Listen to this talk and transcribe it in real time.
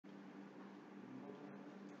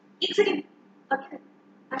एक सेकंड अक्षय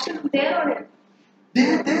अक्षय तुम देर हो रहे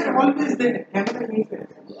They're always there. कैमरा नहीं पे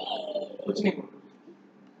कुछ नहीं बोल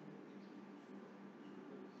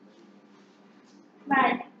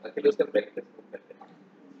बाय अकेले उसका प्रैक्टिस करते हैं.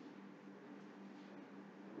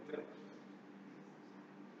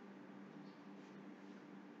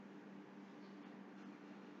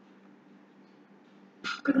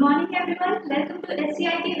 Good morning everyone, welcome to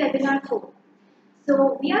SCIT webinar 4. So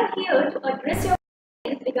we are here to address your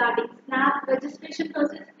queries regarding SNAP, registration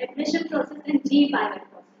process, admission process and PI-WAT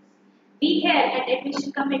process. We here at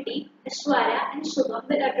Admission Committee, Ashwarya and Shubham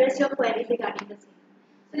will address your queries regarding the same.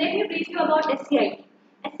 So let me brief you about SCIT.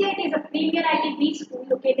 SCIT is a premier IT B school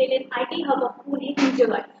located in IT hub of Pune,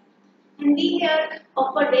 Gujarat. And we here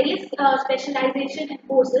offer various specialization and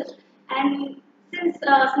courses. And since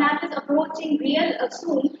SNAP is approaching real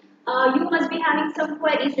soon, you must be having some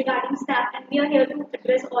queries regarding SNAP, and we are here to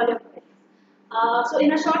address all your queries. So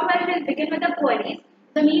in a short while, we'll begin with the queries.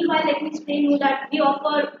 The meanwhile, let me explain you that we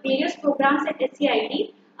offer various programs at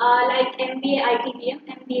SCIT like MBA ITBM,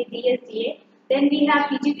 MBA DSDA. Then we have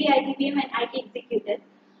PGP ITBM and IT Executive.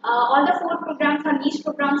 All the four programs are niche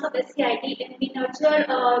programs of SCIT and we nurture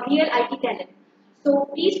real IT talent. So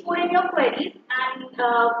please pour in your queries and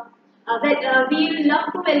we will love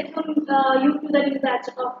to welcome you to the new batch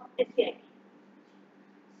of SCIT.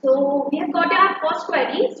 So we have got our first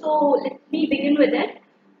query, so let me begin with it.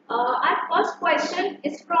 Our first question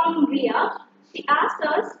is from Ria. She asked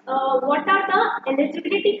us, what are the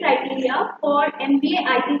eligibility criteria for MBA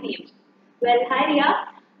ITBM? Well, hi Ria.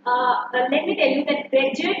 Let me tell you that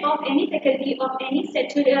graduate of any faculty of any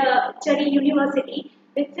statutory university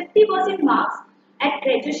with 50% marks at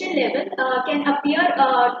graduation level can appear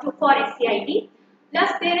for SCIT.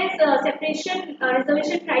 Plus, there is a separation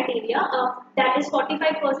reservation criteria that is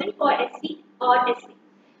 45% for SC or SC.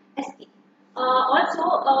 ST.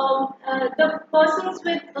 The persons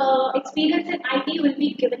with experience in IT will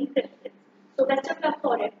be given preference. So, best of luck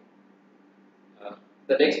for it.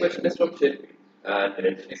 The next question is from Shilpi,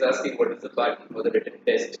 and she's asking what is the pattern for the written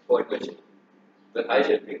test for admission. Well, hi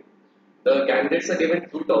Shilpi. The candidates are given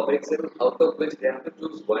two topics, and out of which they have to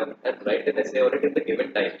choose one and write an essay on it in the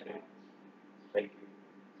given time frame. Thank you.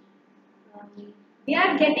 We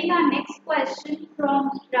are getting our next question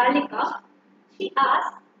from Ralika. She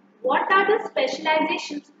asks, what are the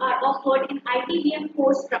specializations are offered in ITBM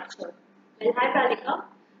course structure? Well, hi Ralika.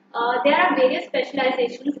 There are various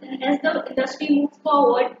specializations, and as the industry moves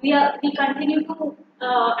forward, we continue to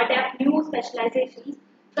adapt new specializations.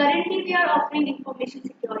 Currently, we are offering information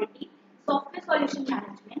security, software solution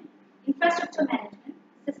management, infrastructure management,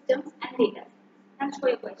 systems, and data. Thanks for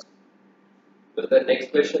your question. So the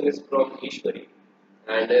next question is from Ishwari,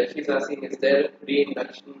 and she's asking, is there a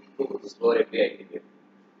pre-induction course for MBA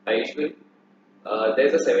Hi Ishwari.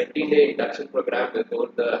 There's a 17-day induction program before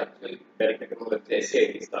the actual curriculum of the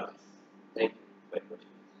SCIT starts. Thank you for your question.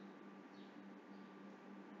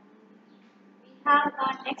 We have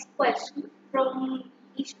our next question from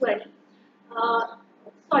Ishwari.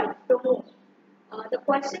 Pramod. The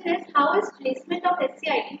question is, how is placement of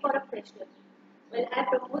SCIT for a fresher? Well, hi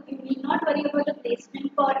Pramod, you need not worry about the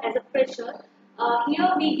placement for as a fresher.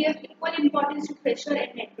 Here we give equal importance to fresher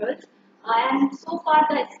and naturals. And so far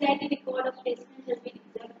the SCIT record of placement has been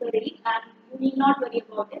exemplary and you need not worry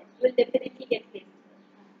about it. You will definitely get placed.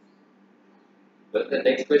 Well, the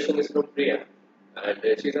next question is from Priya, and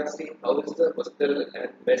she's asking, how is the hostel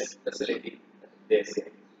and mess facility at the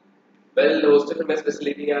SCIT? Well, the hostel and mess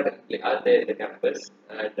facility are there in the campus,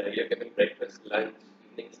 and you're given breakfast, lunch,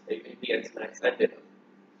 evenings, tea and snacks, and dinner.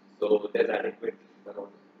 So there's adequate amount.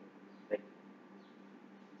 Thank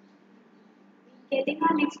you. Getting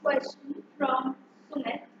our next question from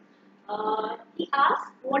Sumit. He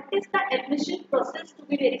asks, what is the admission process to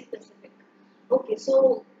be very specific? Okay,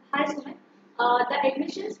 so hi Sumit. The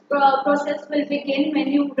admissions process will begin when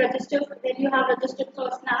you have registered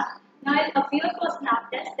for SNAP. Now I'll appear for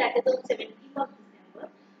SNAP test, that is on 17th of December.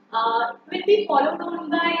 It will be followed on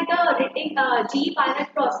by the written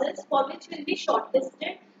PI-WAT process, for which will be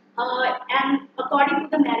shortlisted and according to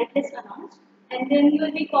the merit list announced. And then you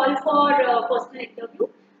will be called for personal interview,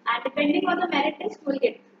 and depending on the merit list, you will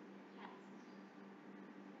get through.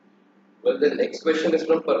 Well, the next question is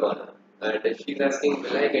from Parvana, and she's asking,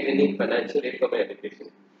 will I get any financial aid for my education?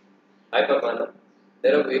 Hi Parvana.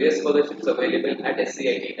 There are various scholarships available at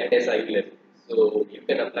SCIT and SIU level, so you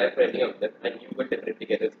can apply for any of them and you will definitely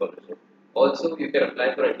get a scholarship. Also, you can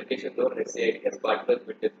apply for education loan at SCIT as partners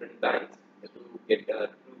with different banks to get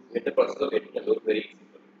the process of getting a loan very easy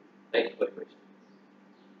for you. Thank you for your question.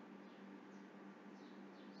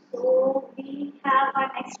 So we have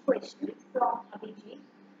our next question from Abhijit.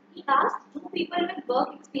 He asked, do people with work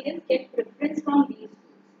experience get preference from these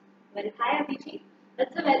schools? Well, hi Abhijit,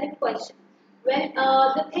 that's a valid question.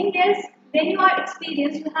 Well, the thing is, when you are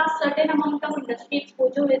experienced, you have certain amount of industry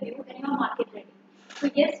exposure with you and you are market ready. So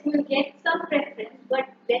yes, you will get some preference, but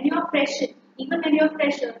when you are fresher, even when you are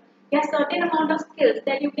fresher, you have certain amount of skills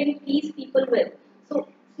that you can please people with. So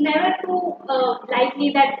it's never too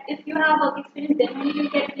likely that if you have work experience, then only you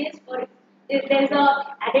get placed, or if there's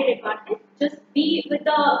a added advantage. Just be with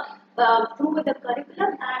the through with the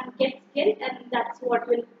curriculum and get skilled, and that's what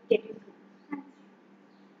will get you through.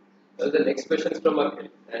 Well, the next question is from Akhil,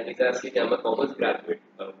 and he's asking, I'm a commerce graduate.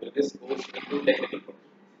 Will this course be too technical for me?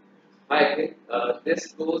 Hi, Akhil.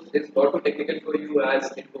 This course is not too technical for you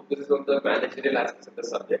as it focuses on the managerial aspects of the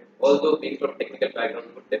subject, although being from technical background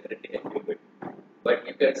would definitely help you with. But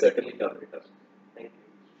you can certainly cover it up. Thank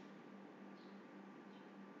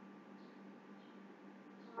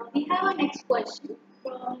you. We have our next question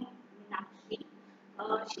from Meenakshi.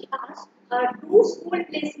 She asked, do school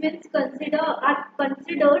placements are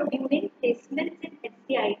considered during placements in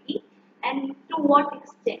SCIT, and to what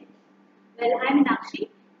extent? Well, hi Meenakshi.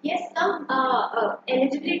 Yes, some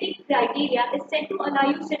eligibility criteria is set to allow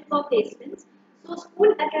you sit for placements. So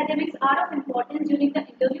school academics are of importance during the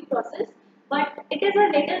interview process, but it is a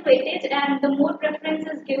little weightage and the more preference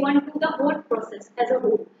is given to the whole process as a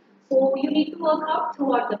whole. So you need to work out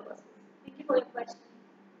throughout the process. Thank you for your question.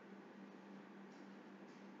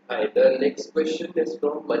 Hi, the next question is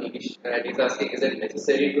from Manish, and he's asking, is it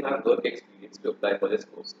necessary to have work experience to apply for this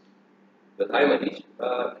course? Well, hi Manish.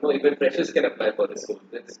 No, even freshers can apply for this course.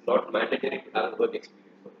 It's not mandatory to have work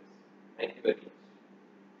experience for this. Thank you very much.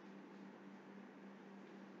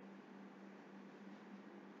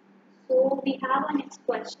 So we have our next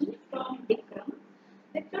question from Vikram.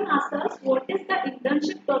 Vikram asks us, what is the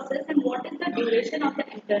internship process and what is the duration of the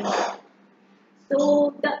internship?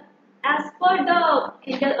 So, as per the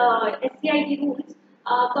SCIT rules,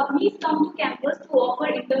 companies come to campus to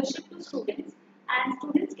offer internship to students, and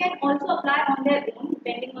students can also apply on their own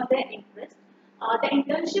depending on their interest. The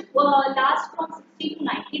internship lasts from 60 to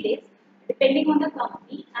 90 days, depending on the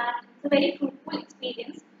company, and it's a very fruitful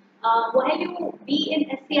experience. While you be in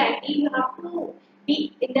SCIT, you have to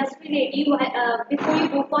be industry ready before you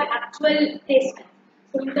go for actual placement.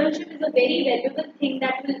 So internship is a very valuable thing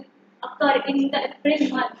that will occur in the April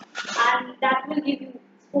month, and that will give you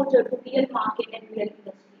exposure to real market and real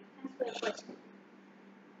industry. Thanks for your question.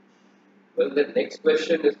 Well, the next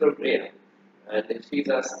question is from Priya, and she's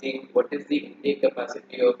asking, what is the intake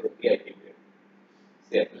capacity of MBITPM?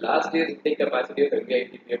 So, yeah, last year's intake capacity of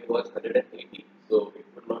MBITPM was 180, so it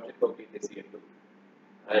would not complete this year too.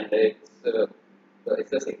 And it's the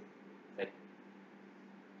same. Thank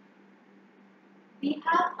you. We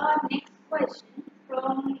have our next question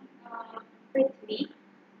from Prithvi.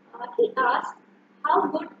 He asked, how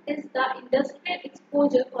good is the industrial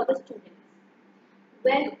exposure for the students?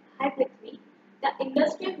 Well, hi Prithvi. The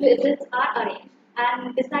industrial visits are arranged,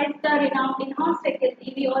 and besides the renowned in-house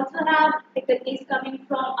faculty, we also have faculties coming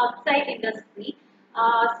from outside industry,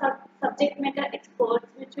 subject matter experts,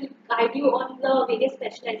 which will guide you on the various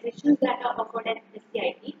specializations that are offered at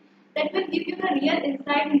SCIT. That will give you the real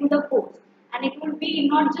insight into the course, and it will be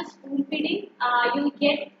not just spoon feeding. You'll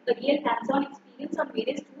get the real hands-on experience on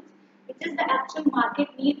various tools, which is the actual market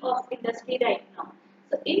need of industry right now.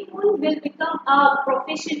 So in whole will become a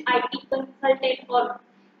proficient IT consultant or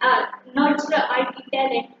nurture IT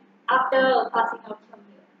talent after passing out from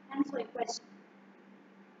here. Thanks for your question.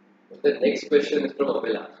 The next question is from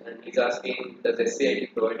Abhilash, and he's asking, does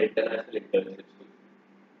SCIT provide international internships too?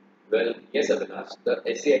 Well, yes, Abhilash. The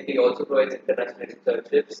SCIT also provides international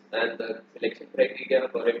internships, and the selection criteria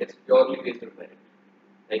for it is purely based on merit.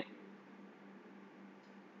 Thank you.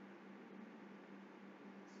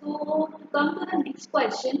 So to come to the next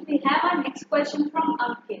question, we have our next question from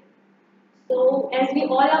Ankit. So as we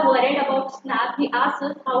all are worried about SNAP, he asks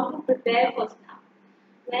us how to prepare for SNAP.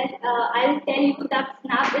 Well, I'll tell you that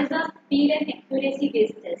SNAP is a speed and accuracy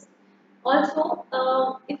based test. Also,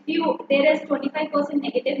 if there is 25%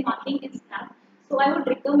 negative marking in SNAP, so I would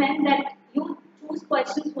recommend that you choose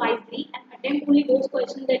questions wisely and attempt only those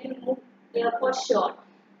questions that you know for sure.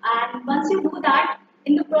 And once you do that,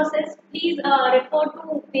 in the process, please refer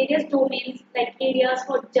to various domains like areas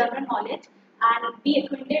for general knowledge and be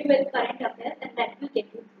acquainted with current affairs, and that will get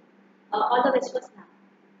you through. All the best for SNAP.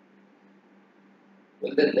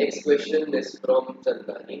 Well, the next question is from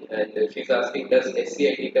Chandani, and she's asking, does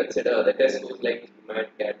SCIT consider other test scores like GMAT,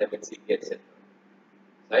 CAT, MNCK, etc.?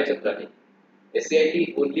 Hi, Chandani.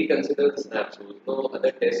 SCIT only considers SNAP scores, no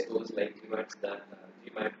other test scores like GMAT, SNAP,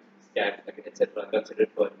 GMAT, CAT, etc. considered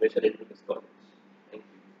for admission into this college. Thank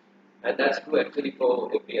you. And that's true actually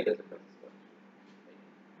for every other sector as well.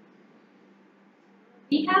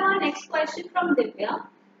 We have our next question from Divya.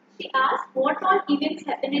 She asked, what all events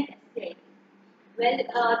happen at SCIT? Well,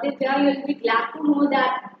 Divya, you'll be glad to know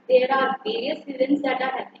that there are various events that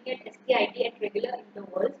are happening at SCIT at regular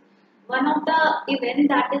intervals. One of the events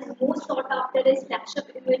that is most sought after is flagship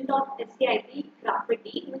event of SCIT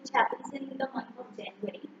Graffiti, which happens in the month of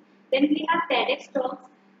January. Then we have TEDx talks,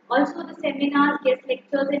 also the seminars, guest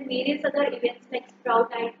lectures, and various other events like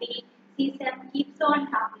Sprout IT, CSAM keeps on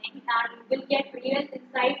happening, and you will get real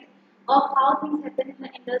insight of how things happen in the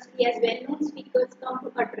industry as well-known speakers come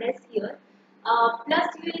to address here. Plus,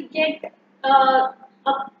 you will get a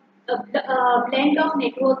blend of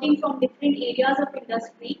networking from different areas of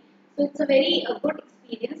industry. So it's a very good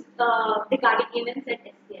experience regarding events at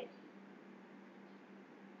SCI.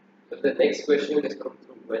 So the next question is from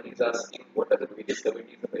through when he's asking what are the various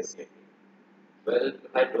committees of SCIT. Well,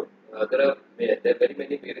 I know there are very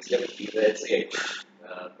many various committees at SCIT.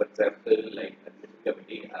 For example, like admission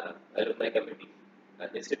committee, alumni committee,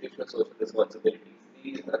 institutional social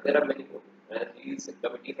responsibilities. There are many more, and these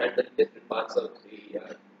committees handle different parts of the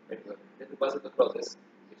different parts of the process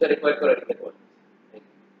which are required for running the college. Thank you.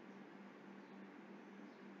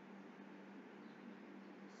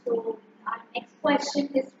 So our next question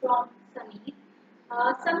is from Sameer.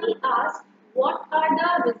 Sameer asked, what are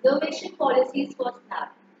the reservation policies for staff?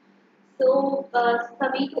 So,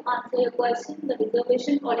 Sameer, to answer your question, the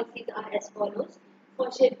reservation policies are as follows. For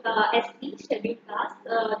SC, scheduled class,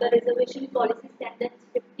 the reservation policy stands at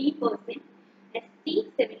 50%,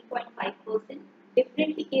 ST 7.5%,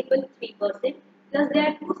 differently able 3%, plus there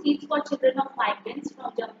are 2 seats for children of migrants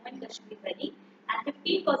from Jammu and Kashmir Valley, and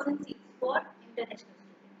 15% seats for international students.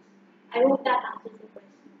 I hope that answers your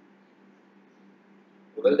question.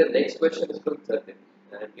 Well, the next question is from Jatin,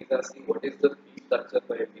 and he's asking what is the fee structure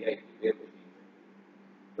for PI-WAT.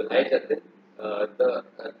 Well, hi Jatin.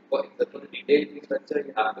 For the detailed fee structure,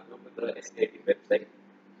 you have to go to the SCIT website.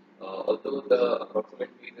 Although the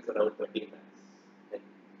approximate fee is around 13 lakhs. Thank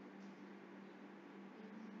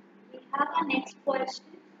We have our next question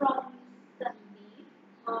from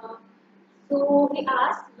Sandeep. So he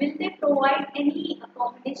asked, will they provide any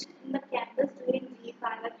accommodation in the campus during the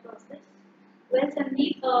pilot process? Well,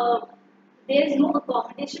 Sandeep, there is no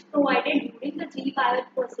accommodation provided during the GE pilot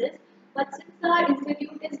process, but since our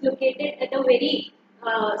institute is located at a very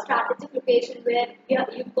strategic location where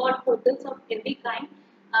you've got hotels of every kind,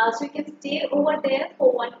 so you can stay over there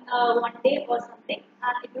for one day or something,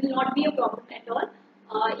 and it will not be a problem at all.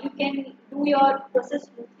 You can do your process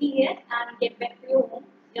smoothly here and get back to your home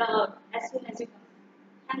as soon as you come.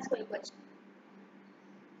 Thanks for your question.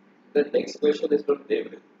 you. The next question is from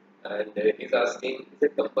David, and he's asking is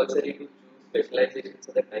it compulsory to choose specializations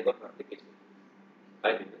at the time of application?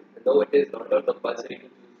 I think no, it is not all compulsory to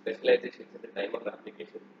choose specializations at the time of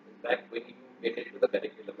application. In fact, when you get into the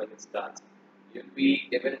curriculum and it starts, you'll be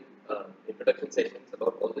given introduction sessions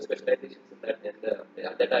about all the specializations that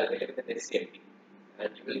are available in SCIT, and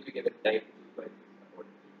you will be given time to choose one.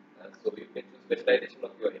 So you can choose specialization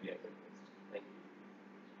of your area. Thank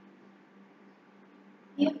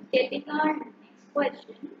We are getting our next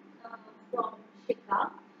question from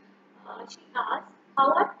Shika. She asks,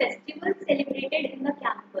 how are festivals celebrated in the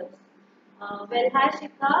campus? Well, hi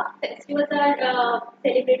Shika, festivals are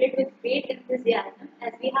celebrated with great enthusiasm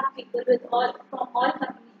as we have people from all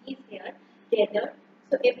communities here together.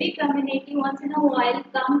 So every community once in a while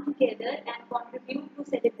come together and contribute to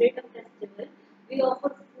celebrate a festival. We offer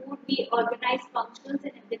food, we organize functions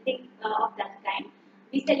and everything of that kind.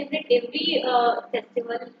 We celebrate every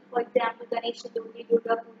festival, for example, Ganesh Chaturthi,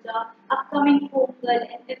 Durga Puja, upcoming Pongal,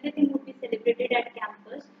 and everything will be celebrated at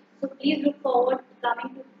campus. So please look forward to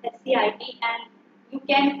coming to SCIT, and you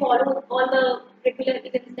can follow all the regular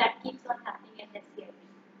events that keeps on happening at SCIT.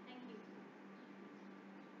 Thank you.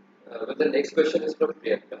 well, the next question is from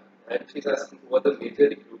Priyanka, and she's asking who are the major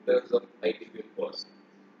recruiters of IT field force.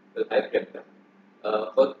 Well, hi Priyanka.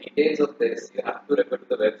 For details of this, you have to refer to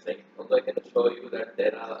the website. Although I can assure you that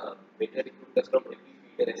there are major recruiters from every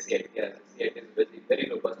field in SCIT, as SCIT is very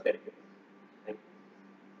robust curriculum. Thank you.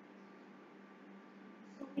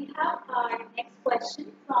 So we have our next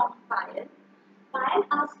question from Payal. Payal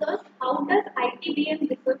asks us, how does ITBM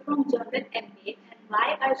differ from general MBA and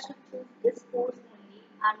why I should choose this course only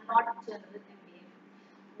and not general MBA?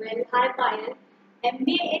 Well, hi Payal.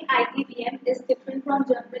 MBA in ITBM is different from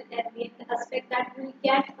general MBA in the aspect that we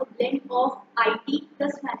get a blend of IT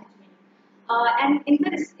plus management. And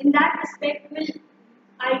in that respect,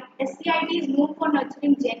 SCIT is known for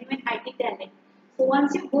nurturing genuine IT talent. So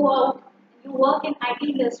once you go out, you work in IT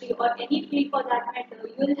industry or any field for that matter,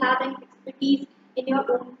 you will have an expertise in your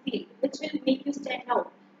own field, which will make you stand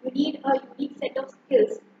out. You need a unique set of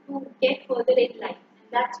skills to get further in life,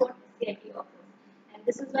 and that's what SCIT offers. And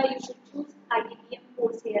this is why you should choose ITBM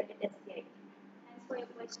course here at SCIT. Thanks for your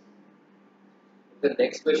question. The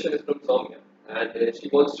next question is from Soumya, and she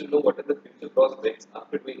wants to know what are the future prospects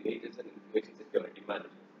after doing majors in information security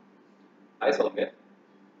management. Hi Soumya.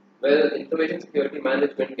 Well, information security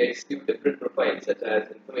management gets you different profiles such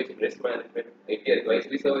as information risk management, IT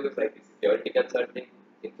advisory services, IT security consulting,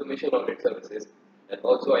 information audit services, and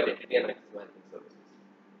also identity and access management services.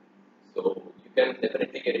 So you can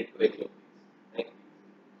definitely get into any of these. Thank you.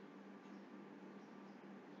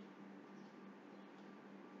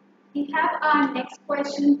 We have our next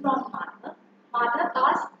question from Madhav. Madhav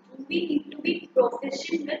asks, do we need to be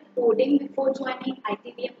proficient with coding before joining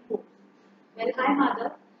ITBM course? Well, hi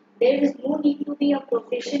Madhav. There is no need to be a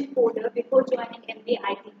proficient coder before joining MBA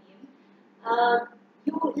ITBM.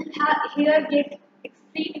 You will here get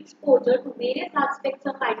extreme exposure to various aspects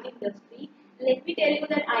of IT industry. Let me tell you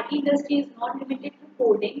that IT industry is not limited to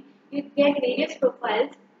coding. You get various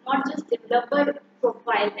profiles, not just developer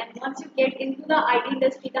profile. And once you get into the IT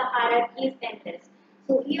industry, the hierarchy is endless.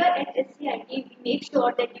 So here at SCIT, we make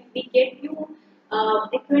sure that we get you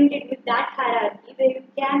acquainted with that hierarchy where you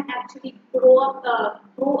can actually grow up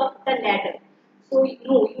the ladder. So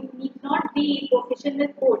no, you need not be proficient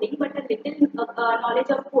with coding, but a little knowledge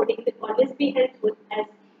of coding will always be helpful as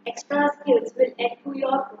extra skills will add to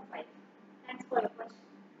your profile. Thanks for your question.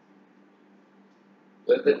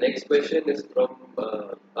 Well, the next question is from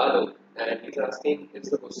Alok, and he's asking, is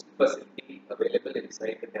the hostel facility available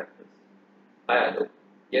inside the campus? Hi Alok.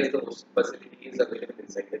 Yes, the hostel facility is available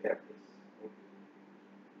inside the campus.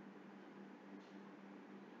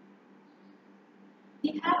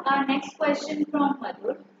 We have our next question from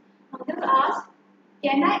Madhur. Madhur asks,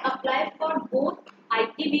 can I apply for both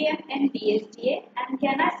ITBM and DSDA, and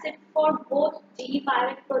can I sit for both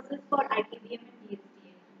PI-WAT courses for ITBM and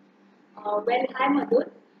DSDA? Well, hi Madhur.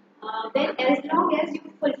 Well, as long as you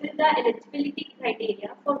fulfill the eligibility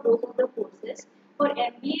criteria for both of the courses, for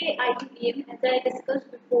MBA ITBM, as I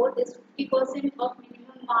discussed before, is 50% of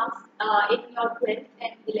minimum marks in your 12th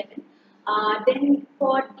and 11th. Then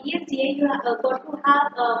for DSDA, you have got to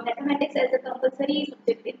have mathematics as a compulsory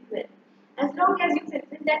subject in 12th. As long as you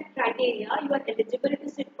fulfill that criteria, you are eligible to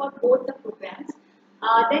sit for both the programs.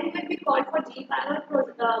 Then you will be called for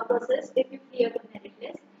GPIWAT process if you clear the merit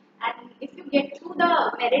list. And if you get through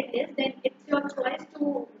the merit list, then it's your choice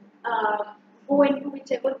to go into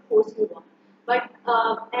whichever course you want. But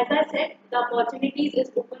as I said, the opportunities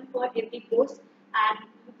is open for every course, and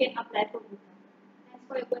you can apply for both. Thanks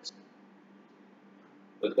for your question.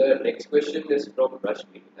 Well, the next question is from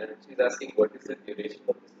Rashmi, and she's asking, what is the duration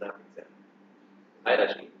of the SNAP exam? Hi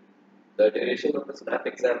Rashmi. The duration of the SNAP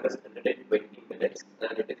exam is 120 minutes,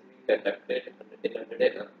 and it is being conducted in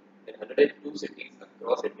 102 cities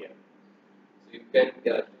across India. So you can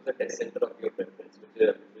choose a test center of your preference, which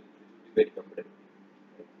will be very comfortable.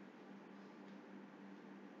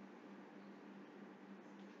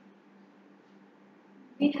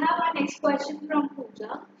 We have our next question from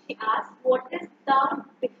Pooja. She asks, what is the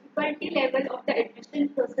difficulty level of the admission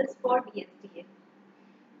process for DSDA?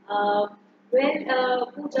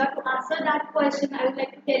 Pooja, to answer that question, I would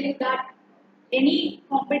like to tell you that any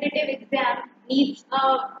competitive exam needs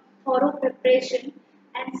a thorough preparation,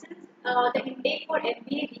 and since the intake for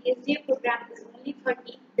MBA DSDA program is only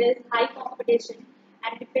 30, there is high competition,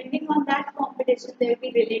 and depending on that competition, there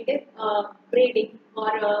will be relative grading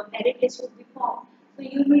or merit list will be formed. So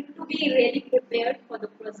you need to be really prepared for the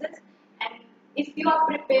process, and if you are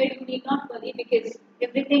prepared, you need not worry because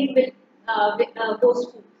everything will go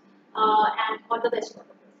smooth, and all the best for the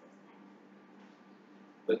process.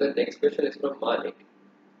 Well, the next question is from Malik,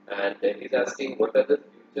 and he's asking, what are the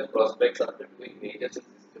future prospects after doing majors in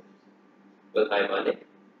systems? Well, hi Malik.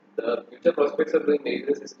 The future prospects of doing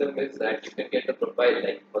major system is that you can get a profile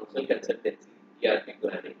like functional consultancy, ERP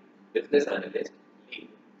planning, business analyst, lead,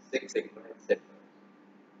 Six Sigma, etc.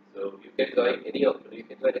 So you can join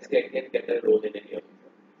SCIT and get a role in any of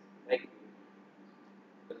these. Thank you.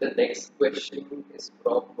 But the next question is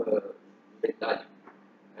from Mitali,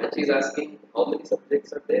 and she's asking, how many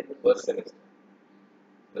subjects are there in the first semester?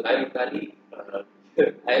 Well, I'm Mitali. I'll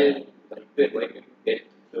like to invite you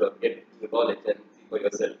to get the knowledge and see for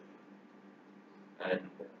yourself. And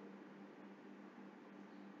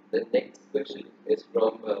the next question is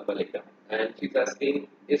from Malika, and she's asking,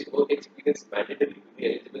 is work experience mandatory to be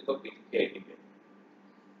eligible for PGP ITPM?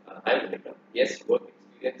 Hi Malika. Yes, work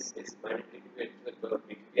experience experience is mandatory to be eligible for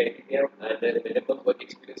PIWAT, and a minimum work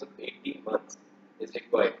experience of 18 months is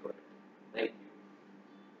required for it. Thank you.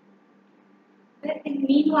 Well,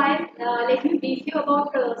 meanwhile, let me brief you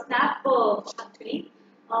about SNAP actually.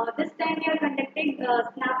 This time we are conducting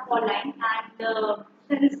SNAP online, and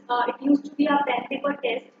since it used to be a pen paper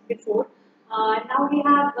test before, now we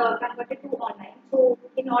have converted to online. So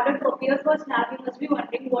in order to appear for SNAP, you must be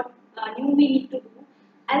wondering what new we need to do.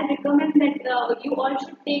 I'll recommend that you all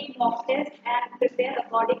should take mock test and prepare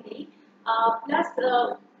accordingly.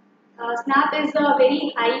 SNAP is a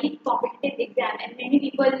very highly competitive exam, and many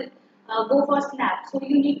people go for SNAP. So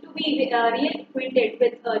you need to be really acquainted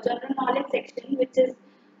with general knowledge section, which is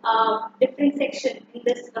different section in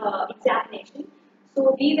this examination.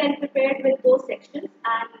 So be well prepared with those sections,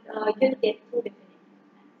 and you'll get through definitely.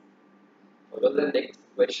 Well, the next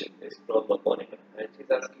question is from Monica, and she's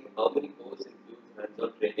asking how many courses include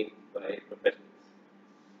hands-on training by professionals.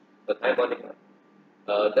 So, hi Monica.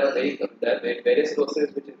 There are various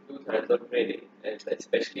courses which include hands-on training, and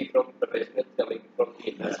especially from professionals coming from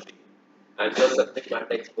the industry and from subject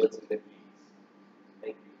matter experts in the fields.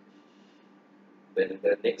 Thank you. Then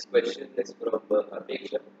the next question is from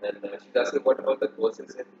Apeksha, and she's asking what about the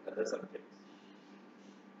courses in other subjects.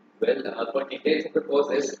 Well, for details of the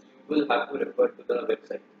courses, you will have to refer to the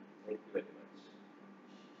website. Thank you very much.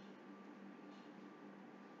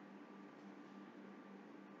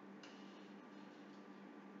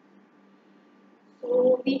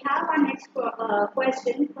 So we have our next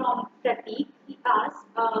question from Pratik. He asks,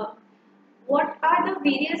 what are the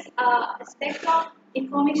various aspects of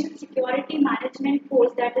information security management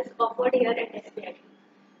course that is offered here at SCIT?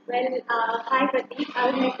 Well, hi Pratik.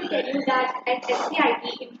 I would like to tell you that at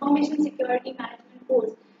SCIT, information security management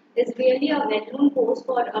course is really a well-known course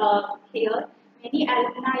for here. Many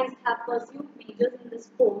alumni have pursued majors in this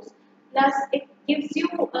course. Plus, it gives you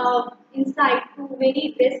insight to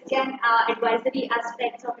very risk and advisory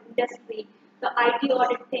aspects of industry, the IT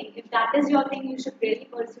audit thing. If that is your thing, you should really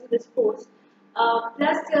pursue this course.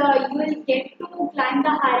 You will get to climb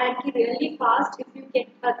the hierarchy really fast if you get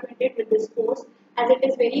acquainted with this course, as it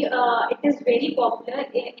is very popular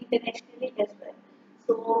internationally as well.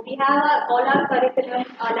 So we have all our curriculum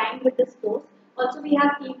aligned with this course. Also, we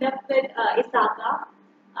have teamed up with ISACA.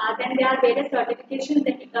 Then there are various certifications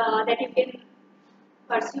that you can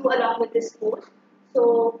pursue along with this course.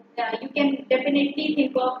 So you can definitely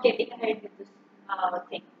think of getting ahead with this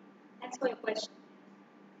thing. Thanks for your question.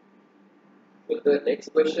 Well, the next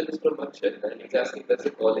question is from Akshay, and he's asking does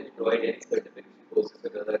the college provide any certification courses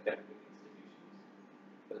with other academic institutions?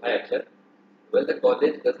 Well, hi Akshay. Well, the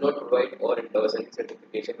college does not provide or endorse any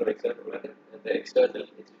certification or external rather than the external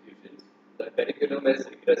institutions. The curriculum is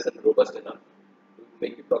rigorous and robust enough to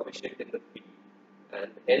make you proficient in the field,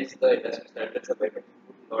 and hence the industry standards are better.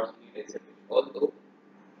 You would not need a certificate. Although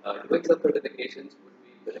doing some certifications would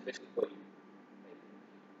be beneficial for you.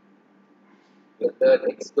 Well, the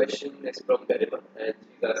next question is from Garima, and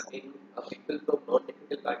she's asking are people from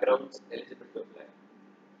non-technical backgrounds eligible to apply?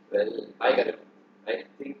 Well, hi Garima. I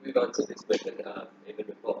think we've answered this question even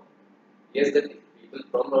before. Yes, the people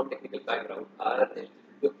from non-technical background are eligible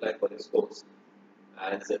to apply for this course,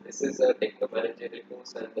 as this is a techno-managerial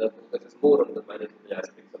course and the focus is more on the managerial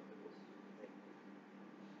aspects of the course.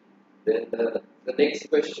 Then the next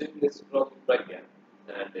question is from Pragya,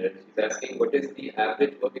 and she's asking what is the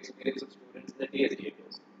average work experience of students in the DSDA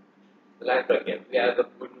course? Like Pragya, we have a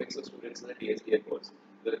good mix of students in the DSDA course.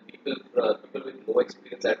 There are people with no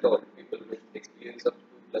experience at all, people with experience of 2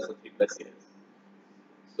 plus or 3 plus years.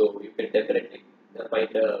 So you can definitely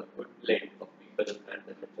find a good blend of people and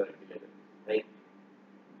the maturity level. Thank you.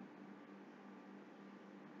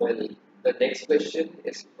 Well, the next question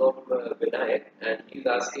is from Vinayak, and he's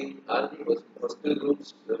asking are the hostel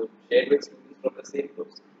rooms shared with students from the same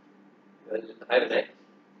course? Well, hi Vinayak.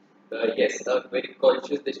 Yes, a very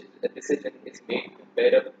conscious decision is made to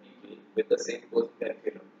pair up people with the same course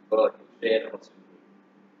curriculum or to share a hostel room.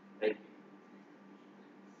 Thank you.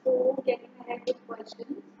 So getting ahead with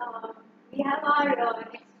questions, we have our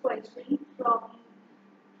next question from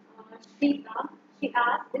Shrika. She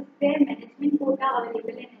asked, is there management quota available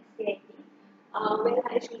in SCIT? Well,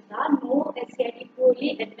 hi Shrika, no SCIT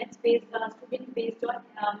purely admits based students based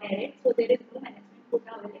on merit, so there is no management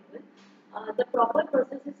quota available. The proper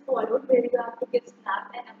process is followed where you have to give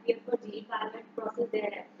SNAP and appear for PI-WAT process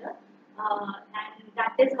thereafter, and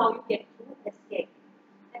that is how you get through SCIT.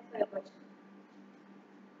 Thanks for your question.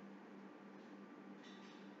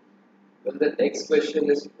 Well, the next question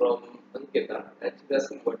is from Ankita, and she's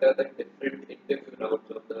asking what are the different interview rounds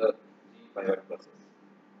of the PIWAT process?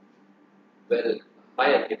 Well, hi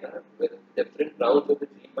Ankita. Well, Different rounds of the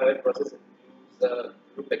GPIWAT process includes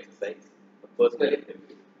group exercise, a personal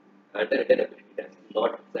interview, and a written ability test.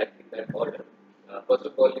 Not exactly in that order. First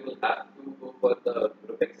of all, you will have to go for the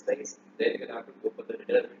group exercise, then you will have to go for the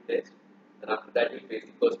written ability test, and after that, you will face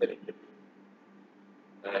the personal interview.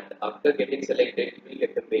 And after getting selected, you will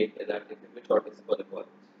get the mail that if you will shortlist for the college.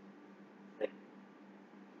 Thank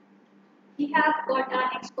you. We have got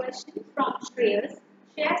our next question from Shreyas.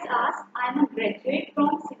 Shreyas asks, I am a graduate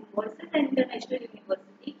from Symbiosis International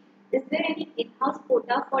University. Is there any in-house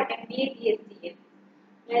quota for MBA PhD?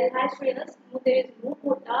 Well, hi Shreyas. No, there is no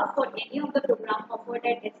quota for any of the program offered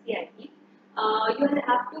at SCIT. You will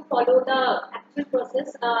have to follow the actual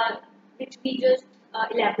process which we just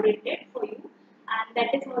elaborated for you, and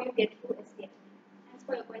that is how you get through SCIT. Thanks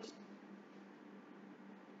for your question.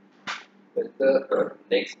 Well, the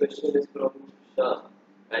next question is from Shah,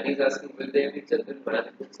 and he's asking, will there be general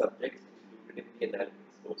management subjects included in the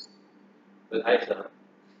analytics course? Well, hi Shah.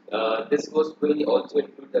 This course will also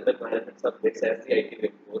include general management subjects as the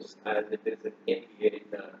IT course, as it is an MBA in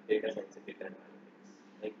data science and data analytics.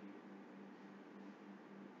 Thank you.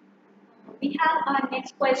 We have our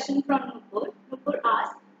next question from Nupur. Nupur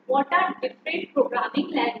asks, what are different programming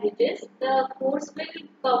languages the course will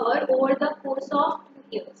cover over the course of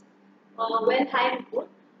 2 years? Well, hi Nupur.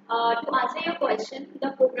 To answer your question, the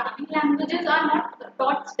programming languages are not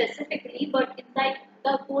taught specifically, but inside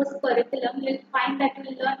the course curriculum, you'll find that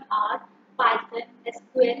you'll learn R, Python,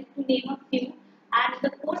 SQL, to name a few. And the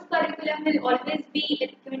course curriculum will always be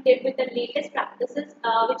acquainted with the latest practices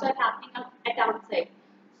which are happening at outside.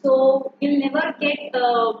 So you'll never get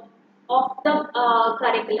off the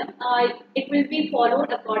curriculum. It will be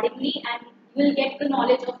followed accordingly, and you will get the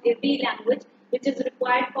knowledge of every language which is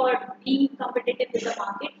required for being competitive with the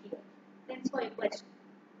market here. Thanks for your question.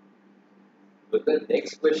 But the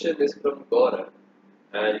next question is from Gaurav,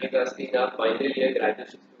 and he's asking, are final year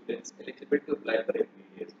graduation students eligible to apply for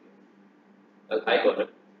MBA? Well, hi Gaurav.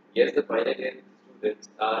 Yes, the final year students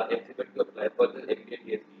are eligible to apply for the MBA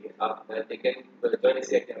PhD, and they can join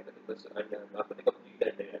SCIT after the first and after they complete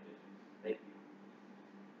their graduation. Thank you.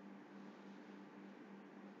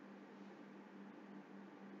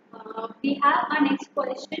 We have our next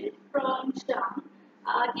question from Shyam.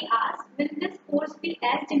 He asks, will this course be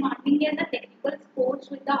as demanding as a technical course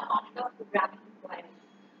with the amount of programming required?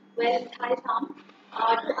 Well, hi Shyam.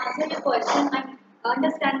 To answer your question, I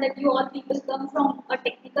understand that you all people come from a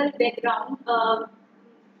technical background.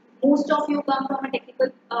 Most of you come from a technical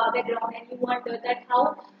background, and you wonder that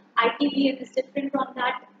how ITBM is different from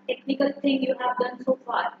that technical thing you have done so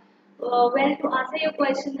far. Well, to answer your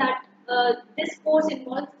question, that this course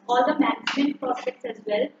involves all the management prospects as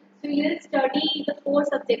well. So you will study the core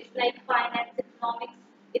subjects like finance, economics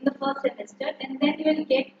in the first semester, and then you will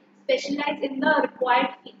get specialized in the required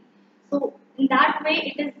field. So in that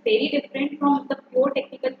way, it is very different from the pure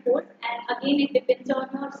technical course, and again, it depends on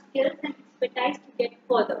your skills and expertise to get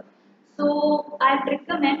further. So I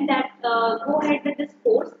recommend that go ahead with this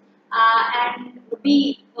course and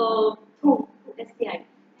be through to SCI.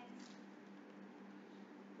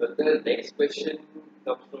 But the next question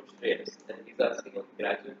comes from Shreyas, and he's asking, a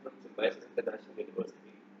graduate from Symbiosis International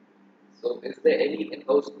University. So, is there any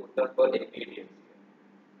in-house quota for MBA?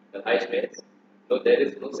 Well, hi Shreyas. No, there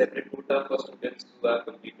is no separate quota for students who have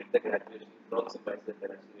completed the graduation from Symbiosis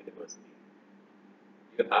International University.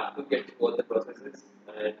 You have to get through all the processes,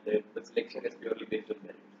 and the selection is purely based on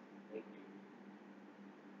merit. Thank you.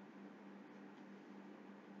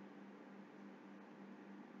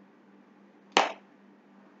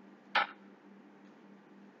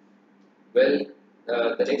 Well,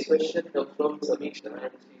 the next question comes from Samisha,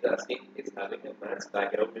 and she's asking, is having a maths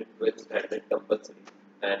background in 12th standard compulsory,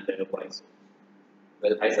 and why so?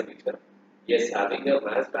 Well, hi Samisha. Yes, having a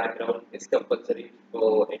maths background is compulsory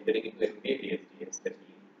for entering into MBA PhD,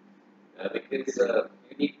 especially because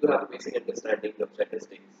you need to have basic understanding of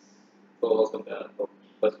statistics for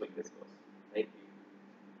pursuing this course. Thank you.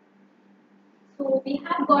 So we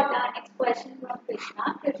have got our next question from Krishna.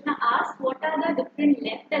 Krishna asks, what are the different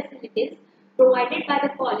lab facilities provided by the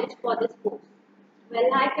college for this course? Well,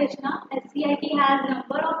 hi Krishna. SCIT has a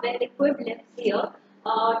number of well-equipped labs here.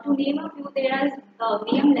 To name a few, there is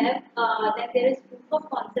VM lab, then there is proof of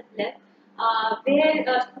concept lab,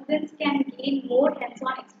 where students can gain more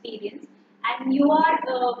hands-on experience, and you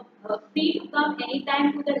are free to come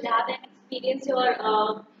anytime to the lab and experience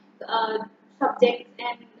your subjects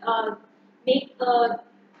and make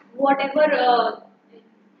whatever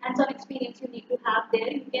hands-on experience you need to have there.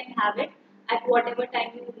 You can have it at whatever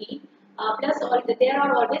time you need. There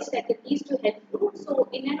are always faculties to help you. So,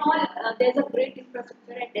 in and all, there's a great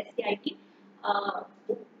infrastructure at SCIT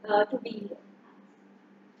to be here.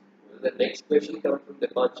 Well, the next question comes from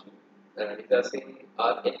Dipanshu, and he's asking,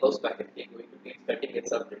 are in-house faculty going to be studying in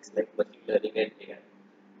subjects like machine learning and AI?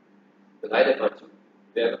 Well, hi Dipanshu.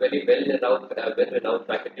 We have a very well-renowned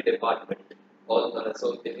faculty department. So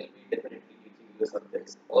they will be definitely teaching you the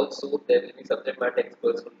subjects. Also, there will be subject matter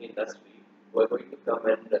experts from the industry who are going to come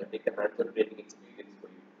and take a hands-on training experience for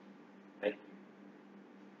you. Thank you.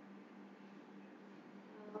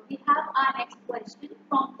 We have our next question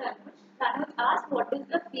from Tanuj. Tanuj asked, what is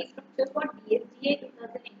the fee structure for DSGA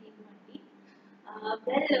 2018-20?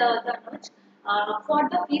 Tanuj, for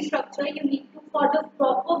the fee structure, you need to, for the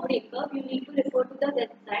proper breakup, you need to refer to the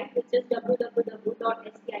website, which is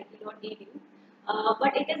www.scit.edu.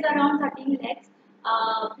 But it is around 13 lakhs.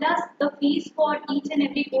 Plus, the fees for each and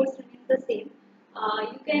every course remains the same.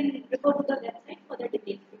 You can refer to the website for the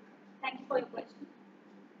details. Thank you for your question.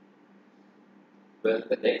 Well,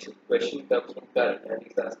 the next question comes from Karan, and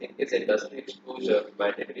he's asking, is industry exposure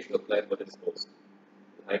mandatory to apply for this course?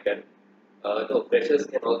 I can. No, freshers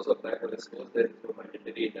can also apply for this course. There is no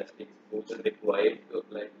mandatory industry exposure required to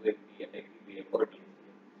apply to MBA, MBA or DMBA.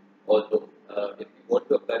 Although, if you want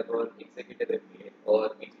to apply for executive MBA or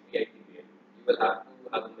PGPITBA, you will have to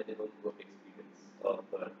have a minimum work experience. For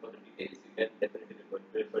the details, you can definitely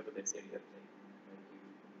refer to the same website. Thank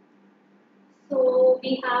you. So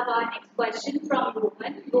we have our next question from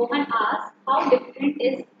Rohan. Rohan asks, how different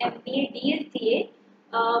is MBA DSCA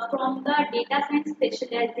from the data science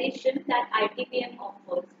specialization that ITBM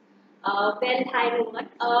offers? Hi Rohan.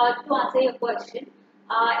 To answer your question,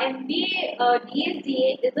 MBA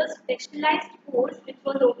DSCA is a specialized course which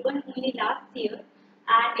was opened only last year,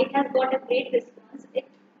 and it has got a great response. It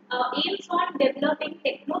aims on developing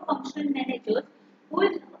techno-functional managers who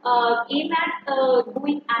will aim at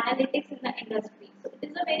doing analytics in the industry. So it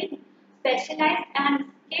is a very specialized and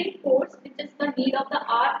skilled course which is the need of the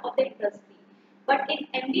art of the industry. But in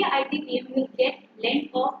MBA ITBM you will get blend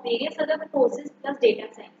of various other courses plus data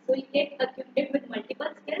science. So you get acquainted with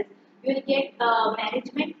multiple skills. You will get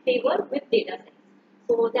management flavor with data science.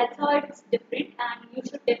 So that's how it's different, and you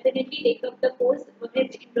should definitely take up the course which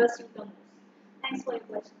interests you the most. Thanks for your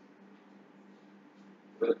question.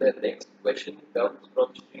 Well, the next question comes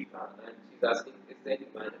from Shrika, and she's asking, is there any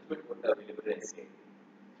management quota available in SCIT?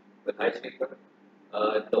 Well, hi Shrika.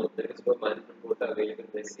 No, there is no management quota available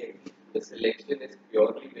in SCIT. The selection is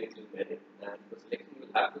purely based on merit, and for selection you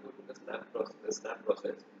will have to go to the snap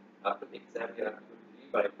process. After the exam, you have to go to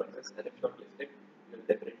the rebuy process, and if shortlisted, you will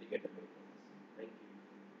definitely get a mail. Thank you.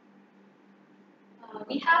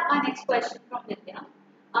 We have our next question from Vidya.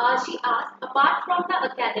 She asked, apart from the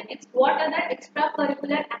academics, what other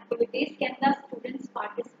extracurricular activities can the students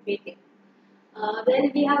participate in?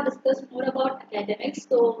 We have discussed more about academics.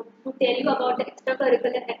 So, to tell you about the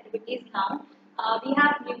extracurricular activities now, we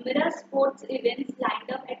have numerous sports events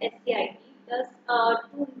lined up at SCIT. Thus,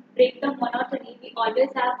 to break the monotony, we always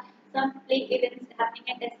have some play events happening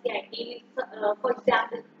at SCIT. For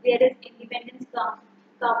example, there is Independence Cup,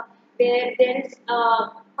 where there is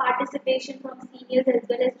participation from seniors as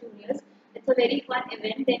well as juniors. It's a very fun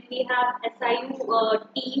event. Then we have SIU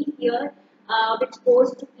team here, which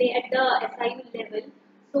goes to play at the SIU level.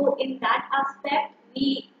 So in that aspect,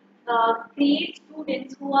 we create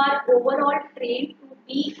students who are overall trained to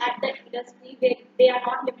be at the industry where they are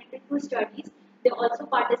not limited to studies. They also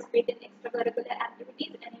participate in extracurricular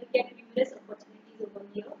activities, and you get numerous opportunities over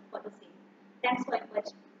here for the same. Thanks for your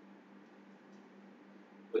question.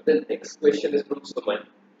 Well, the next question is from Suman,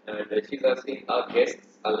 and she's asking, are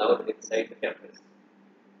guests allowed inside the campus?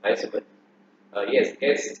 Hi Suman. Yes,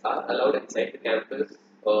 guests are allowed inside the campus.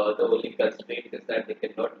 The only constraint is that they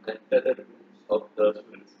cannot enter the rooms of the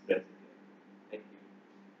students present. Thank you.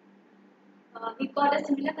 We've got a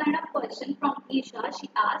similar kind of question from Isha. She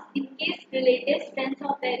asked, in case relatives, friends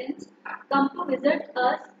or parents come to visit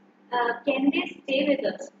us, can they stay with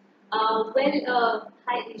us?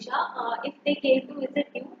 Hi Isha. If they came to visit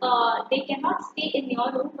you, they cannot stay in your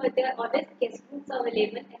room, but there are always guest rooms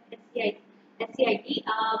available at SCIT.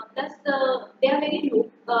 Plus, they are very low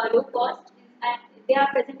cost, and they are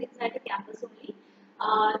present inside the campus only.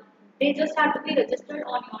 They just have to be registered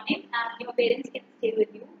on your name, and your parents can stay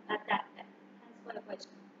with you at that time. Thanks for the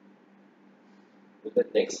question. So the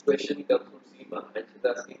next question comes from Seema, and she's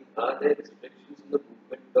asking, are there restrictions on the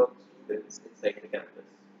movement of students inside the campus?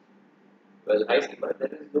 Well, hi Seema,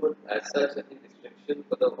 there is no as such any restriction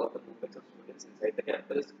for the movements of students inside the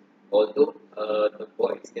campus, although the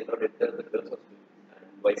boys cannot enter the girls hostel and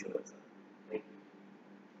vice versa. Thank you.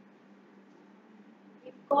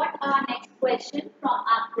 We've got our next question from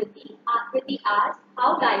Akriti. Akriti asks,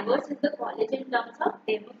 how diverse is the college in terms of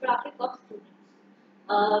demographic of students?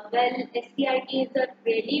 Well, SCIT is a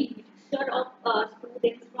really mixture of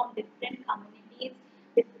students from different communities,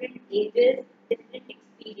 different ages, different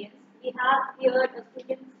experience. We have here the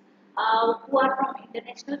students who are from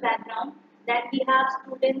international background. Then we have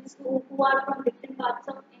students who are from different parts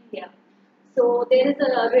of India. So there is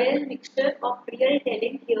a real mixture of real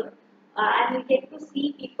talent here, and we get to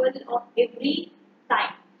see people of every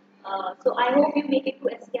time. So I hope you make it to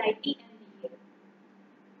SCIT and be here.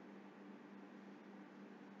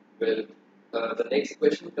 Well, the next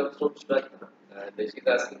question comes from Shraddha, and she's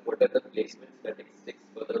asking what are the placement statistics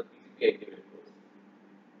for the PGP course.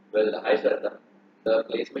 Well, hi Shraddha. The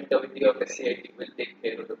placement committee of SCIT will take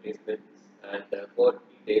care of the placements, and for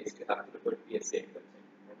details you have to refer to the SCIT website.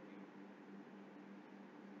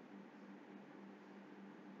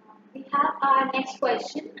 We have our next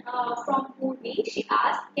question from Purvi. She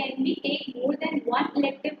asked, can we take more than one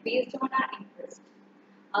elective based on our interest?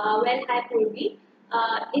 Well, hi Purvi.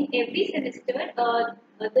 In every semester,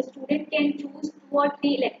 the student can choose 2 or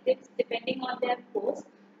 3 electives depending on their course.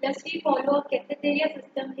 Plus, we follow a cafeteria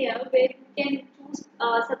system here where you can choose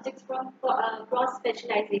subjects from cross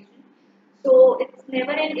specialization. So it's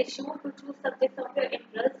never an issue to choose subjects of your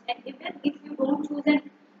interest, and even if you don't choose a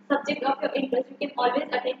subject of your interest, you can always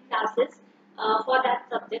attend classes for that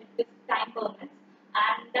subject if time permits,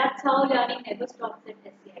 and that's how learning never stops at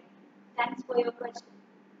SCIT. Thanks for your question.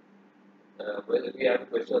 Well, we have a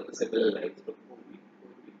question on the similar lines from Purvi,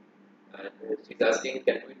 and she's asking,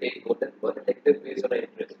 can we take more than one elective based on our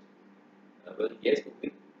interest? Well, yes,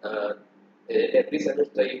 Purvi. In every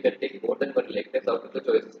semester, you can take more than one elective out of the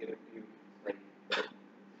choices given to you. Thank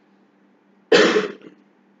you.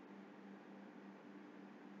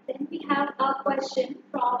 Then we have a question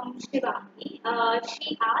from Shivangi.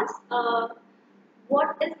 She asks,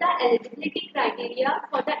 what is the eligibility criteria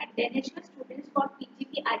for the international students for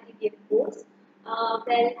PGP ITBM course? Well,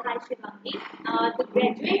 hi Shivangi. The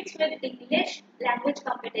graduates with English language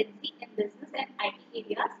competency in business and IT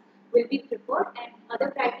areas will be preferred, and other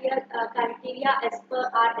criteria as per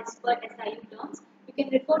SIU terms. You can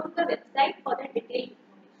refer to the website for the detailed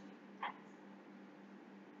information. Thanks.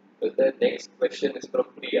 Well, the next question is from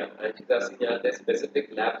Priya, and she's asking, are there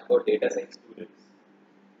specific labs for data science students?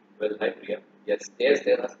 Well, hi Priya. Yes,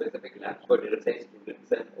 there are specific labs for data science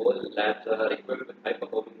students, and all labs are equipped with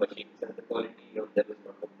high-performing machines, and the quality of them is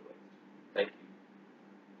not compromised. Thank you.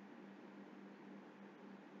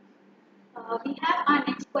 We have our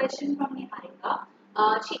next question from Niharika.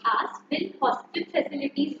 She asks, will hostel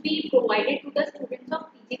facilities be provided to the students of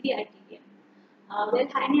PGP ITBM? Well,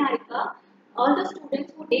 hi Niharika. All the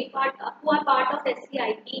students who are part of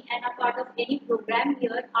SCIT and are part of any program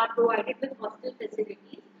here are provided with hostel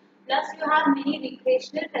facilities. Plus, you have many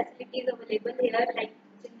recreational facilities available here like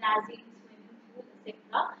gymnasium, swimming pool, etc.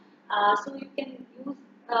 So you can use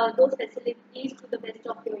those facilities to the best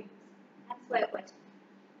of your use. Thanks for your question.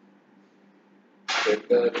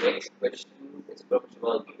 Well, the next question is from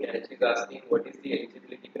Shivangi, and she's asking, what is the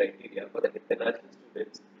eligibility criteria for the international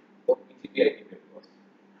students for PGP ITBM course?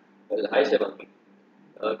 Well, hi Shivangi.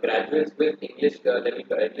 Graduates with English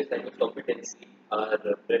language competency are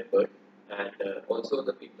preferred, and also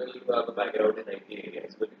the people who have a background in IT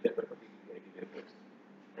areas will be preferred for PGP ITBM course.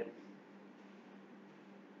 Thank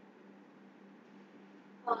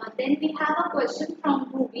you. Then we have a question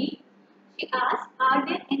from Ruby. She asks, are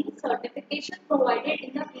there any certification provided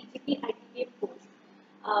in the PGP ITBM course?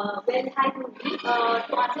 Well, hi Ruby.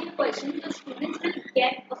 To answer your question, the students will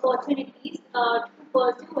get opportunities to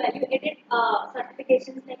pursue value-added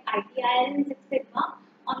certifications like ITIL and Six Sigma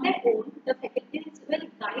on their own. The faculties will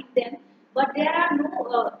guide them, but there are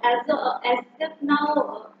no as of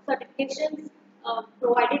now certifications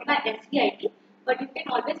provided by SCIT, but you can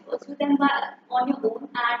always pursue them on your own,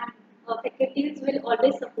 and faculties will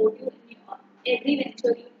always support you in every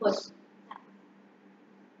venture you pursue.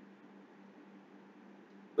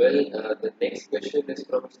 Well, the next question is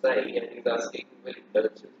from Sai, and he's asking, will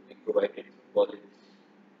internships be provided through college?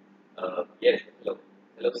 Yes, hello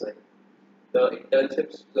Sai. The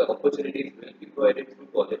internships, the opportunities will be provided through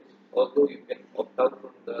college, although you can opt out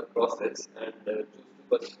from the process and choose to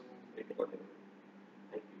pursue it on your own.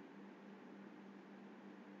 Thank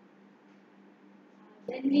you.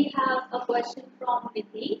 Then we have a question from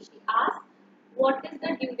Nidhi. She asks, what is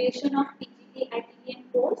the duration of PGP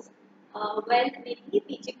ITBM course? Well, mainly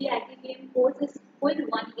PGP ITBM course is full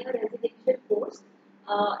 1 year residential course,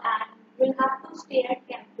 and you'll have to stay at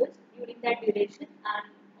campus during that duration, and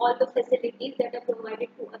all the facilities that are provided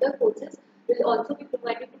to other courses will also be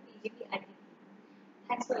provided to PGP ITBM.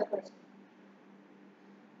 Thanks for your question.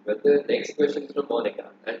 But the next question is from Monica,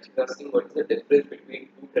 and she's asking what is the difference between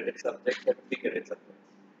 2 credit subjects and 3 credit subjects.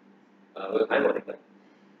 Well, hi Monica.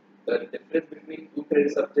 The difference between 2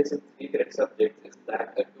 credit subjects and 3 credit subjects is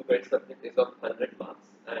that a 2 credit subject is of 100 marks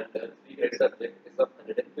and a 3 credit subject is of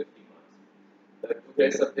 150 marks. The 2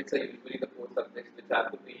 credit subjects are usually the 4 subjects which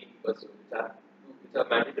have to be pursued, which are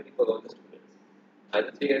mandatory for all the students. And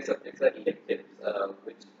the 3 credit subjects are electives,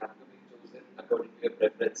 which have to be chosen according to your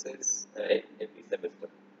preferences in every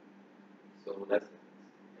semester. So that's it.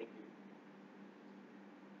 Thank you.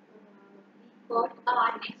 We got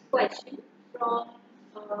our next question from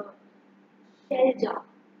Shelja.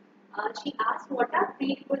 She asked, what are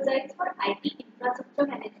prerequisites for IT infrastructure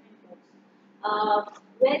management course?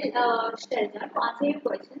 Shelja, to answer your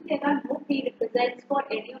question, there are no prerequisites for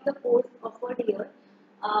any of the course offered here.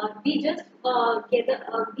 We just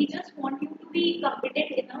want you to be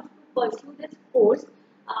competent enough to pursue this course.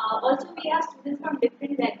 Also, we have students from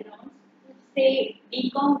different backgrounds, say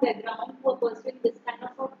BCom background, who are pursuing this kind of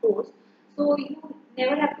a course. So you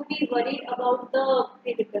never have to be worried about the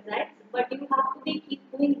prerequisites, but you have to be keep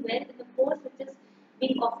doing well in the course which is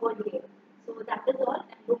being offered here. So that is all,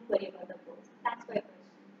 and don't worry about the course. Thanks for your question.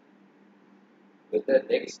 Well, the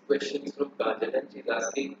next question is from Kajal, and she's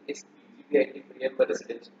asking, is PGP-ITPM a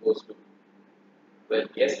residential course too? Well,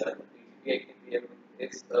 yes, ma'am. PGP-ITPM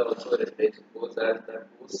is also a residential course, as the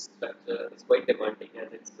course structure is quite demanding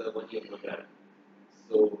and it's a 1 year program.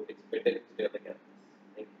 So it's better to stay on the campus.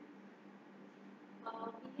 Thank you.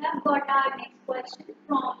 We have got our next question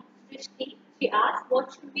from Srishti. She asked,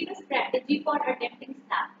 what should be the strategy for attempting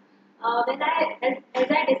SNAP? As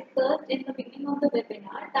I discussed in the beginning of the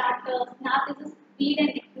webinar, that SNAP is a speed and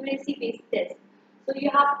accuracy based test. So you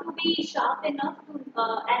have to be sharp enough to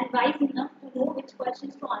and wise enough to know which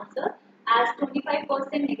questions to answer, as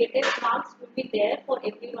 25% negative marks will be there for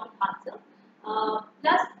every wrong answer.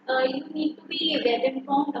 You need to be well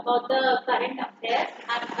informed about the current affairs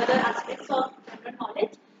and other aspects of general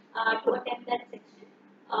knowledge to attempt that section.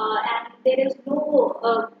 And there is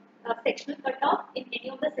no sectional cutoff in any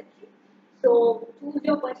of the sections. So choose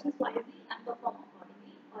your questions wisely and perform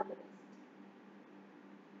accordingly. All the best.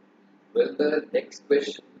 Well, the next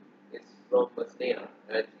question is from Sneha,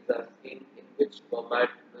 and she's asking in which format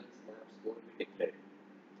will SNAP score be declared?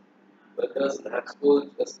 Well, the SNAP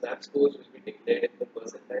scores will be declared in the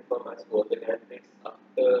percentile formats for the candidates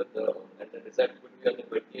and the result would be on the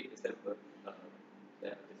 28th December.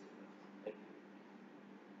 This year. Thank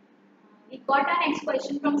you. We got our next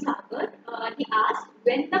question from Sagar. He asked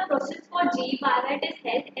when the process for PI-WAT is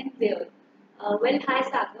held and where. Hi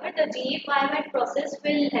Sagar. The PI-WAT process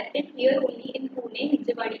will happen here only in Pune,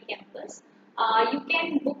 Hinjewadi campus. You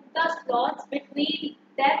can book the slots between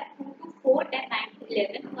tab 2 to 4 and 9 to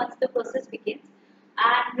 11 once the process begins.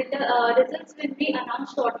 And the results will be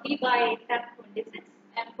announced shortly by tab 26.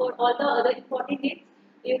 And for all the other important dates,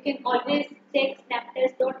 you can always check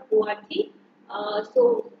snaptest.org. All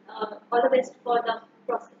the best for the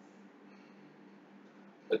process.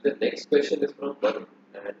 But the next question is from Varun,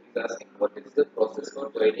 and he's asking what is the process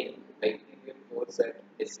for joining ITVM course at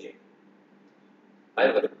SCIT? Hi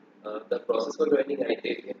Varun. The process for joining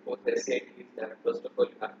ITVM course at SCIT is that first of all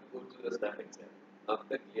you have to go through the SNAP exam.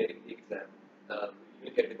 After clearing the exam, you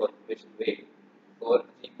will get the confirmation mail for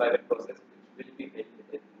the PIWAT process which will be held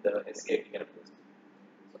in the SCIT campus.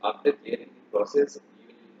 So after clearing the process,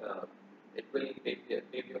 it will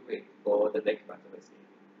pave your way for the next batch of SCIT.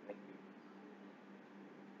 Thank you.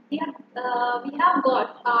 We have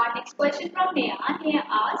got our next question from Neha. Neha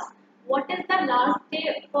asks, what is the last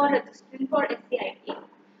day for registering for SCIT?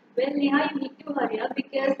 Well, Neha, you need to hurry up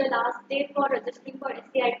because the last day for registering for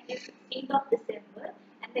SCIT is 16th of December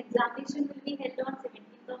and the examination will be held on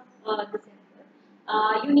 17th of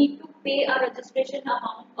December. You need to pay a registration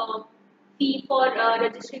amount fee for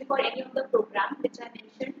registering for any of the programs which I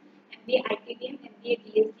mentioned, MBA ITBM, MBA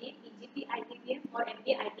BSDA, PGP ITBM or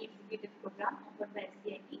MBA IT Executive Program offered by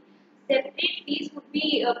SCIT. Separate fees would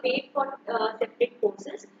be paid for separate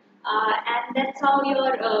courses and that's how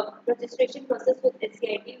your registration process with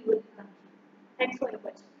SCIT will come. Thanks for your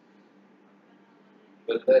question.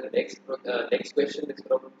 Well, the next question is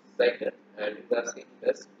from Sagar and is asking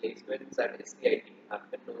does placements at SCIT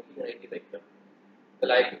happen only in IT sector?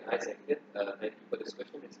 Well, I second thank you for this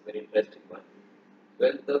question. It's a very interesting one.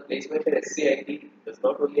 Well, the placement at SCIT does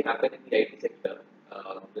not only happen in the IT sector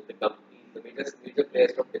with the companies, the major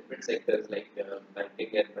players from different sectors like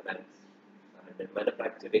banking and finance and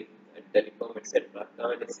manufacturing and telecom, etc.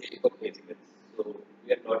 come at SCIT for placements. So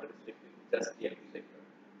we are not restricted to just the IT sector.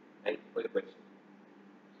 Thank you for your question.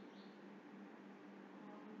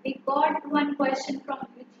 We got one question from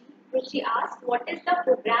Yuji. Ruchi asked, what is the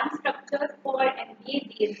program structure for MBA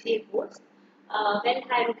DSJ course?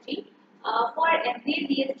 Hi Ruchi. For MBA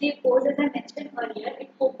DSJ course, as I mentioned earlier,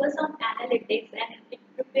 it focuses on analytics and it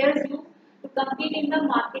prepares you to compete in the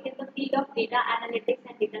market in the field of data analytics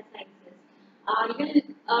and data sciences.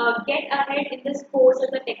 You'll get ahead in this course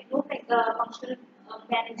as a techno-functional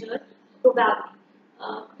manager probably.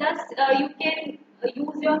 Plus, you can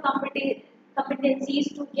use your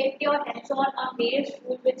competencies to get your hands-on on various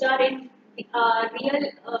tools which are in real,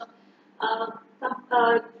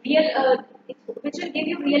 real, which will give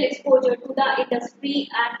you real exposure to the industry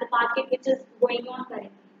and the market which is going on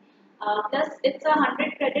currently. Plus, it's a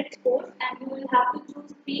 100 credits course, and you will have to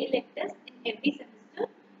choose 3 electives in every semester.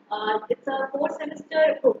 It's a 4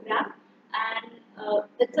 semester program, and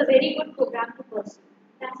it's a very good program to pursue.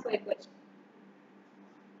 Thanks for your question.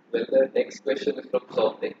 Well, the next question is from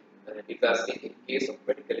Somnik, and he's asking, in case of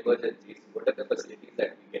medical emergencies, what are the facilities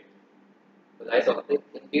that we get? Well, hi Somnik,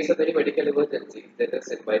 in case of any medical emergencies, there is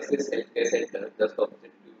Symbiosis Healthcare Centre just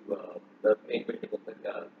opposite to the main building of the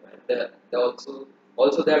car, and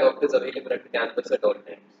also there are doctors available at the campus at all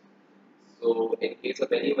times. So, in case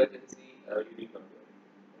of any emergency, you need not worry.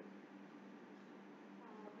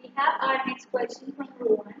 We have our next question from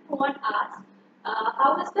Rohan. Rohan asks,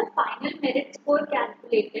 how is the final merit score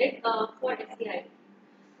calculated for SCIT?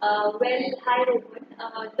 Hi Rohan.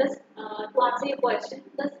 To answer your question,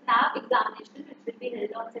 the SNAP examination, which will be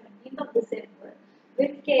held on 17th of December,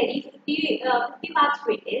 will carry 50 marks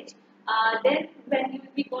weightage. Then, when you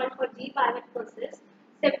will be called for G-PIWAT process,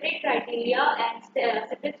 separate criteria and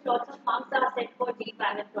separate slots of marks are set for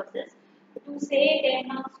G-PIWAT process. To say 10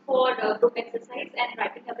 marks for group exercise and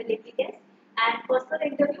writing ability test, and personal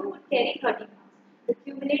interview would carry 30 marks. The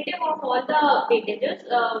cumulative of all the weightages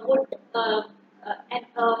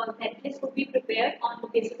merit list would be prepared on the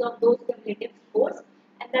basis of those cumulative scores,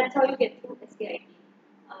 and that's how you get through SCIT.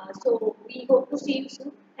 So we hope to see you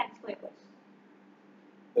soon. Thanks for your question.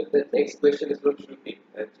 Well, the next question is from Shruti,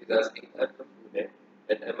 and she's asking, I'm from Pune,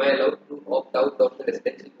 and am I allowed to opt out of the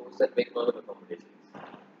residential course and make normal accommodations?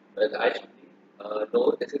 Well, I should be.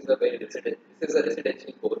 No, this is a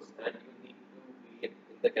residential course, and you need to be in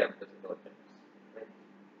the campus at all times. Right?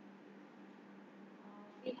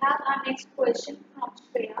 We have our next question from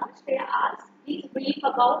Shreya. Shreya asks, please brief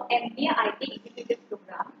about MBA IT Executive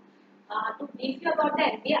Program. To brief you about the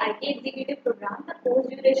MBA IT Executive Program, the course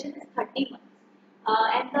duration is 30 months.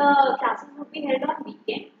 And the classes will be held on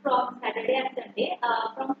weekend from Saturday and Sunday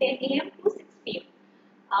from 10 a.m. to 6 p.m.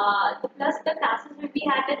 Plus the classes will be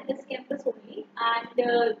had at this campus only,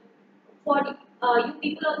 and for you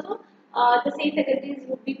people also, the same facilities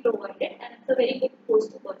would be provided, and it's a very good course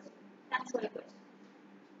to pursue. Thanks for your question.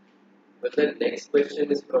 Well, the next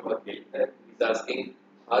question is from Akhil, and he's asking,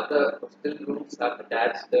 are the hostel rooms have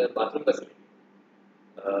attached bathroom facility?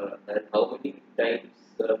 And how many times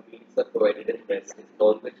meals are provided in mess? Is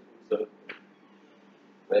non-veg food served?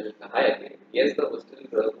 Well, hi Akhil. Yes, the hostel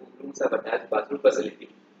rooms have attached bathroom facility,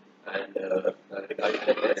 and regarding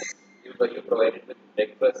the mess, you provided with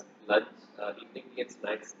breakfast, lunch, evening tea and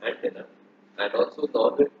snacks, and dinner, and also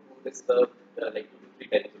non-veg food is served like 2 to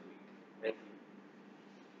 3 times a week. Thank you.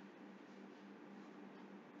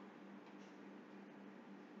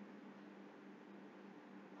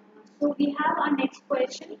 So we have our next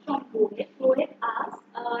question from Rohit. Rohit asks,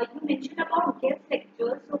 you mentioned about guest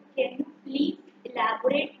lectures, so can you please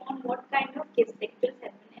elaborate on what kind of guest lectures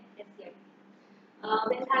have been in SCIT?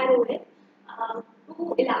 Hi Rohit.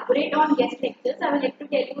 To elaborate on guest lectures, I would like to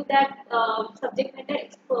tell you that subject matter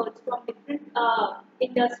experts from different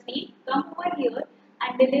industry come over here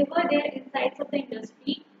and deliver their insights of the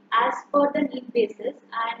industry as per the need basis,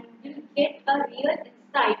 and you'll get a real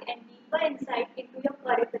insight and deeper insight into your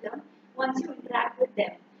curriculum once you interact with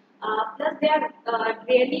them. Plus, they are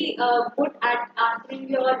really good at answering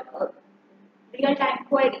your real-time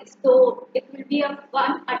queries. So it will be a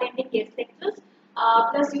fun attending guest lectures.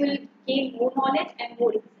 Plus, you will gain more knowledge and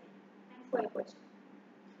more insight. Thanks for your question.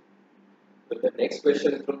 So the next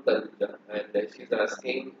question is from Tanuja, and she's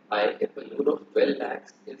asking, if a loan of 12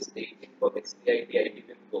 lakhs is taken for SCIT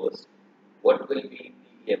IT course, what will be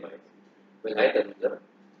the EMIs? Well, hi Tanuja.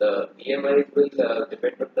 The EMIs will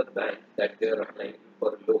depend on the bank that they are applying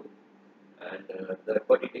for a loan. And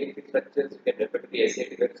for detailed instructions, you can refer to the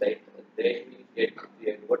SCIT website. There you will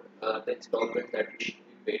get what the installments that will be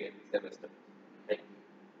paid every semester. Thank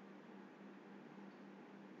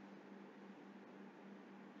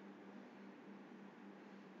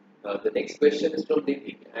you. The next question is from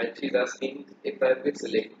Nidhi, and she's asking, if I have been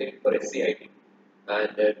selected for SCIT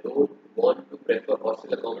and don't want to prefer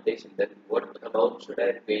hostel accommodation, then what amount should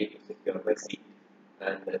I pay to secure my seat?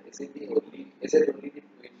 And is it only the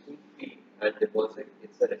tuition fee and deposit?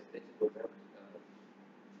 It's a residential program.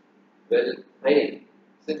 Well,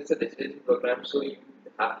 since it's a residential program, so you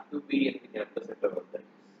have to be in the campus at all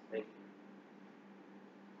times. Thank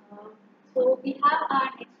you. So we have our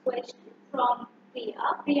next question from Priya.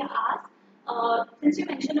 Priya asks, since you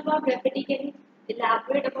mentioned about graffiti, can you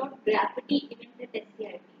elaborate about graffiti event at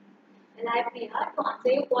SCIT? Well, hi Priya, to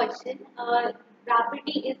answer your question,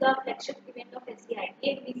 graffiti is a flagship event of SCIT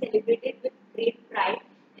and we celebrate it with great pride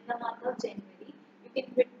in the month of January. You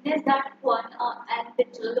can witness that fun and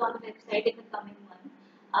pictures on the website in the coming month.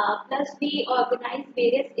 Plus, we organize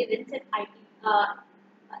various events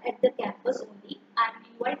at the campus only and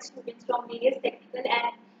invite students from various technical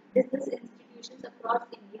and business institutions across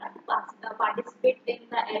India to participate in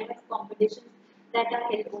the area of competitions that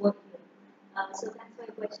are held over here. So thanks for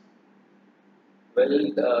your question. Well,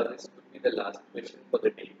 this would be the last question for the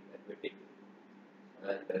day that we're taking.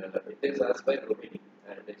 And it is asked by Rohini,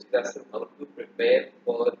 and she's asking how to prepare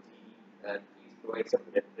for GE, and please provide some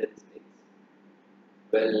reference links.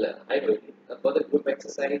 Well, hi Rohini. For the group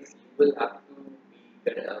exercise, you will have to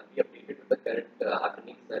be updated with the current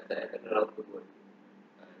happenings that happen around the world.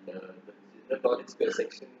 And the general knowledge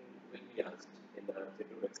section will be asked in the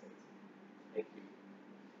group exercise. Thank you.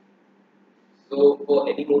 So, for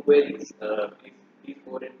any more queries, please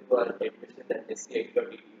go into our admission at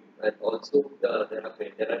scit.edu, and also there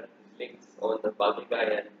are links on the Bhagika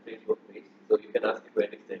and Facebook